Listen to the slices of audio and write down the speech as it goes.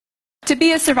To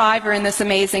be a survivor in this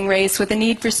amazing race with a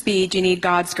need for speed, you need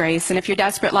God's grace. And if you're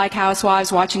desperate like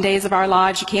housewives watching Days of Our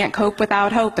Lives, you can't cope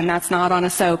without hope, and that's not on a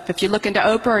soap. If you're looking to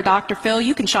Oprah or Dr. Phil,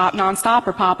 you can shop nonstop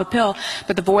or pop a pill,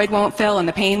 but the void won't fill and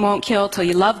the pain won't kill till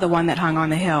you love the one that hung on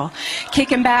the hill.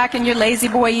 Kicking back in your lazy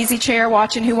boy easy chair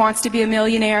watching Who Wants to Be a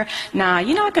Millionaire? Nah,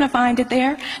 you're not going to find it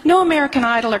there. No American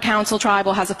Idol or Council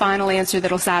Tribal has a final answer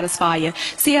that'll satisfy you.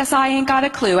 CSI ain't got a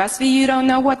clue. SVU don't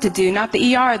know what to do. Not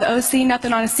the ER or the OC,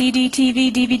 nothing on a CD, TV,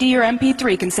 DVD, or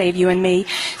MP3 can save you and me.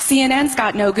 CNN's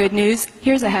got no good news.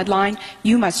 Here's a headline: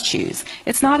 you must choose.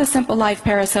 It's not a simple life,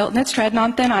 Paris Hilton. It's treading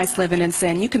on thin ice, living in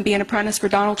sin. You can be an apprentice for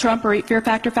Donald Trump or eat Fear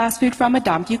Factor fast food from a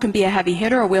dump. You can be a heavy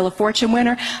hitter, a Wheel of Fortune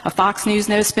winner, a Fox News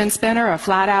no-spin spinner, or a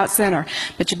flat-out sinner.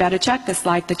 But you better check this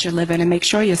life that you're living and make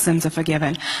sure your sins are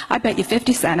forgiven. I bet you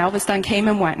 50 Cent, Elvis done came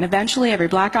and went, and eventually every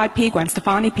black-eyed P, Gwen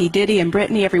Stefani, P. Diddy, and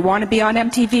Britney, every wannabe on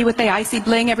MTV with the icy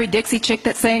bling, every Dixie chick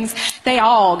that sings, they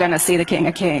all gonna see the King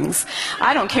of Kings.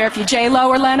 I don't care if you're J-Lo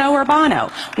or Leno or Bono.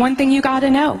 One thing you gotta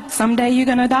know, someday you're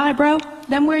gonna die, bro.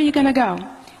 Then where are you gonna go?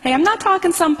 Hey, I'm not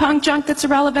talking some punk junk that's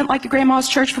irrelevant like your grandma's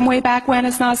church from way back when.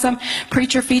 It's not some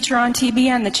preacher feature on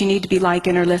TBN that you need to be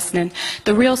liking or listening.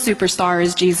 The real superstar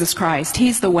is Jesus Christ.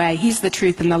 He's the way, He's the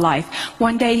truth, and the life.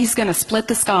 One day He's going to split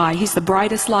the sky. He's the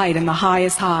brightest light and the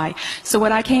highest high. So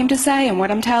what I came to say and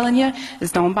what I'm telling you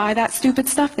is don't buy that stupid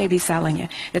stuff they be selling you.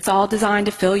 It's all designed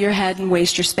to fill your head and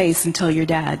waste your space until you're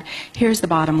dead. Here's the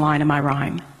bottom line of my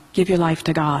rhyme: give your life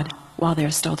to God while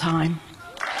there's still time.